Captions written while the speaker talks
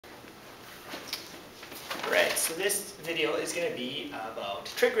Alright, so this video is going to be about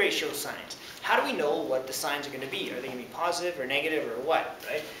trig ratio signs. How do we know what the signs are going to be? Are they going to be positive or negative or what,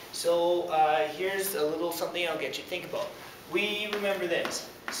 right? So here's a little something I'll get you to think about. We remember this.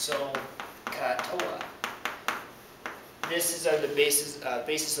 So katoa. This is the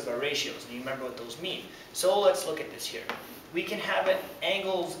basis of our ratios, and you remember what those mean. So let's look at this here. We can have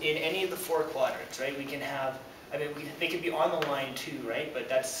angles in any of the four quadrants, right? We can have, they could be on the line too, right? But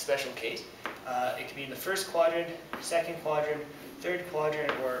that's a special case. It could be in the first quadrant, second quadrant, third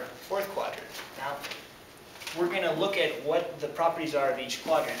quadrant, or fourth quadrant. Now, we're going to look at what the properties are of each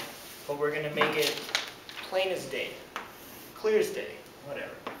quadrant, but we're going to make it plain as day, clear as day,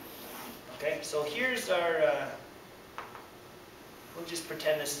 whatever. Okay, so here's our, we'll just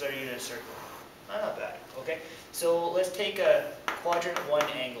pretend this is our unit circle. Not bad, okay? So let's take a quadrant 1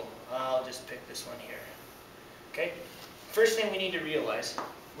 angle. I'll just pick this one here. Okay? First thing we need to realize,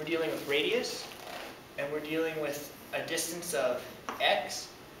 we're dealing with radius, and we're dealing with a distance of x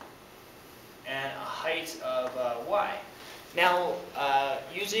and a height of y. Now,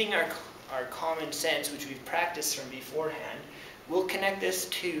 using our common sense, which we've practiced from beforehand, we'll connect this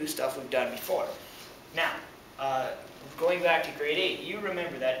to stuff we've done before. Now, going back to grade 8, you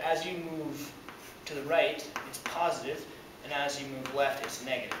remember that as you move to the right, it's positive, and as you move left, it's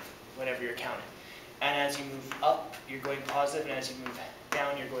negative, whatever you're counting. And as you move up, you're going positive, and as you move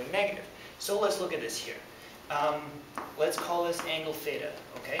down, you're going negative. So let's look at this here. Let's call this angle theta,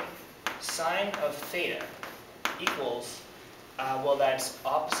 okay? Sine of theta equals, well, that's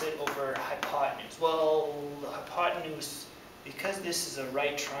opposite over hypotenuse. Well, the hypotenuse, because this is a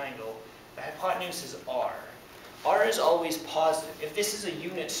right triangle, the hypotenuse is r. R is always positive. If this is a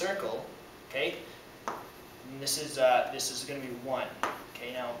unit circle, okay, and this is going to be 1.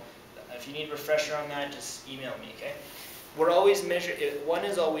 Okay, now, if you need a refresher on that, just email me, okay? We're always measuring, 1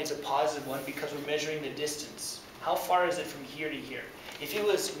 is always a positive one because we're measuring the distance. How far is it from here to here? If it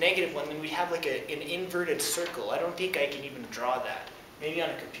was negative 1, then we'd have like an inverted circle. I don't think I can even draw that. Maybe on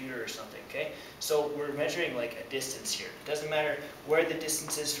a computer or something, okay? So we're measuring like a distance here. It doesn't matter where the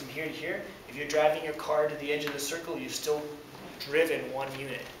distance is from here to here. If you're driving your car to the edge of the circle, you've still driven 1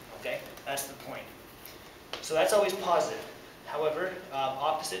 unit, okay? That's the point. So that's always positive. However,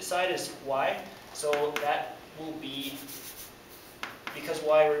 opposite side is y, so that will be, because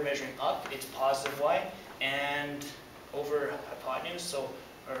y we're measuring up, it's positive y, and over hypotenuse, so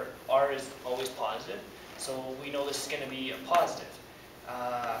r is always positive, so we know this is going to be a positive.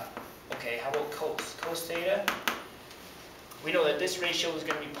 Okay, how about cos? Cos theta, we know that this ratio is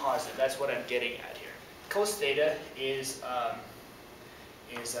going to be positive. That's what I'm getting at here. Cos theta is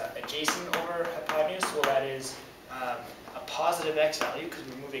adjacent over hypotenuse, so that is a positive x value because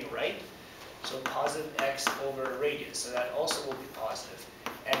we're moving right. So positive x over radius, so that also will be positive.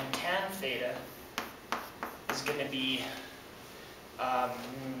 And tan theta is going to be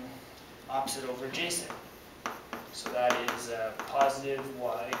opposite over adjacent. So that is positive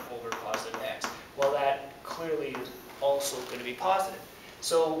y over positive x. Well, that clearly is also going to be positive.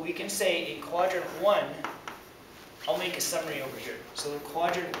 So we can say in quadrant 1, I'll make a summary over here. So in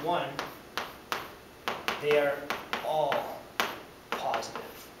quadrant 1, they are all positive.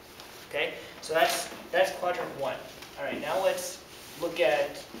 Okay? So that's quadrant 1. All right, now let's look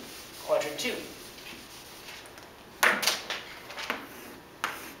at quadrant 2.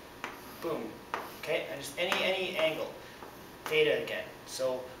 Boom. Okay, and just any angle, theta again.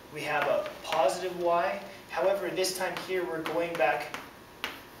 So we have a positive y. However, this time here we're going back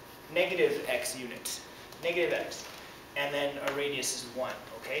negative x units, negative x, and then our radius is 1.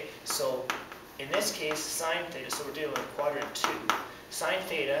 Okay, so in this case, sine theta. So we're dealing with quadrant 2. Sine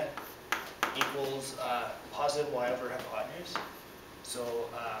theta equals positive y over hypotenuse. So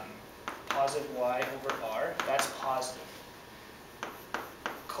positive y over r. That's positive.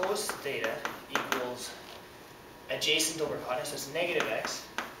 Cos theta equals adjacent over hypotenuse, so it's negative x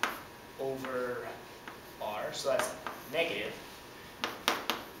over r, so that's negative.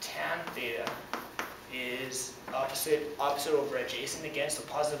 Tan theta is opposite over adjacent again, so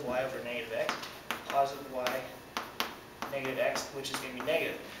positive y over negative x, positive y, negative x, which is going to be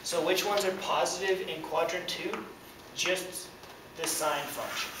negative. So which ones are positive in quadrant 2? Just the sine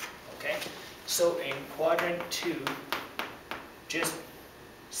function, okay? So in quadrant 2, just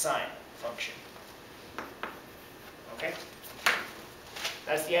sine function. Okay?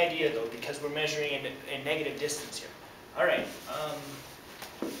 That's the idea though, because we're measuring in negative distance here. Alright,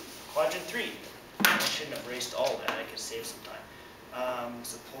 quadrant 3. I shouldn't have erased all that, I could save some time.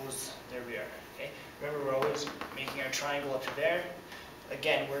 Suppose, there we are. Okay? Remember, we're always making our triangle up to there.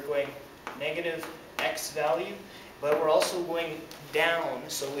 Again, we're going negative x value, but we're also going down,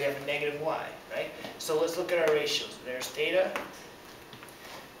 so we have a negative y, right? So let's look at our ratios. There's theta.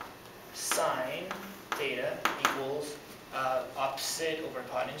 Sine theta equals opposite over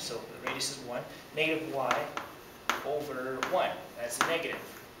hypotenuse, so the radius is 1, negative y over 1. That's a negative.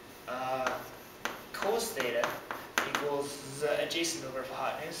 Cos theta equals adjacent over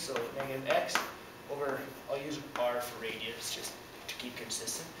hypotenuse, so negative x over, I'll use r for radius just to keep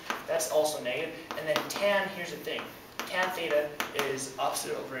consistent. That's also negative. And then tan, here's the thing. Tan theta is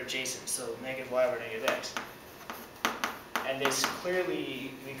opposite over adjacent, so negative y over negative x. And this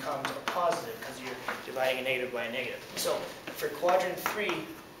clearly becomes a positive because you're dividing a negative by a negative. So for quadrant 3,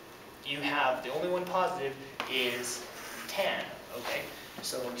 you have the only one positive is tan. Okay,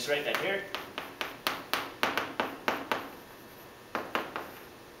 so we'll just write that here.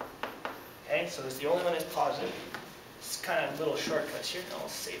 Okay, so it's the only one that's positive. It's kind of little shortcuts here. I'll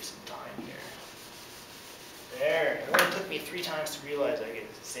save some time here. There. It only took me 3 times to realize I could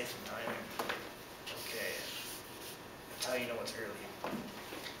save some time here. Okay. That's how you know it's early.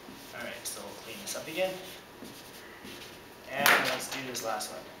 Alright, so we'll clean this up again. And let's do this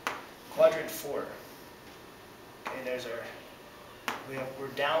last one. Quadrant 4. Okay, there's our, we're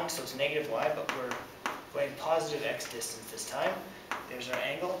down, so it's negative y, but we're going positive x distance this time. There's our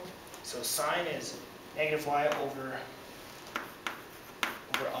angle. So sine is negative y over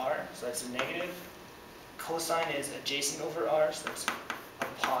r, so that's a negative. Cosine is adjacent over r, so that's a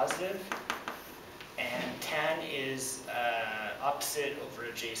positive. And tan is opposite over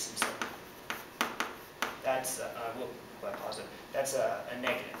adjacent, so that's positive. That's a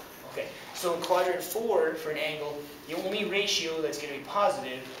negative. Okay, so in quadrant 4 for an angle, the only ratio that's going to be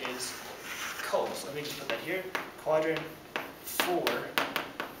positive is cos. Let me just put that here. Quadrant 4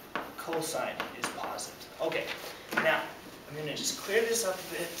 cosine is positive. Okay, now I'm going to just clear this up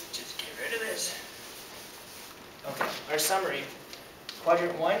a bit. Just get rid of this. Okay, our summary.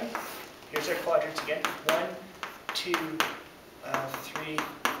 Quadrant 1. Here's our quadrants again. 1, 2, 3,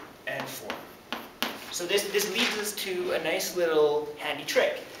 and 4. So this leads us to a nice little handy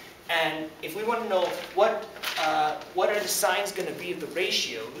trick. And if we want to know what are the signs going to be of the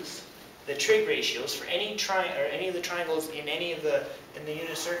ratios, the trig ratios for any any of the triangles in any of the the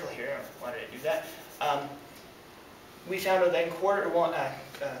unit circle here. Why did I do that? We found out that in quadrant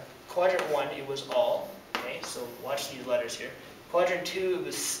 1 it was all. Okay, so watch these letters here. Quadrant 2 it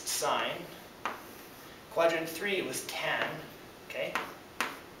was sine. Quadrant 3 it was tan. Okay.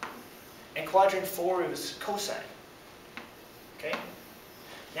 And quadrant 4 it was cosine. Okay.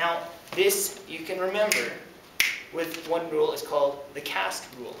 Now this you can remember with one rule. It's called the cast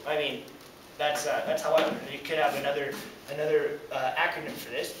rule. I mean, that's how I learned it. You could have another acronym for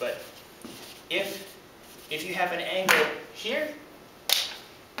this, but if you have an angle here,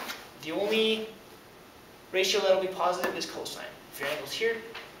 the only ratio that will be positive is cosine. If your angle's here,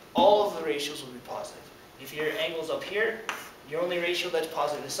 all of the ratios will be positive. If your angle's up here, your only ratio that's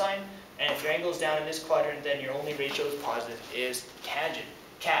positive is sine, and if your angle's down in this quadrant, then your only ratio is positive is tangent.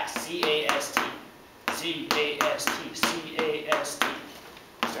 Cast, C-A-S-T, C-A-S-T, C-A-S-T.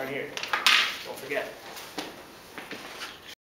 Start here. Don't forget.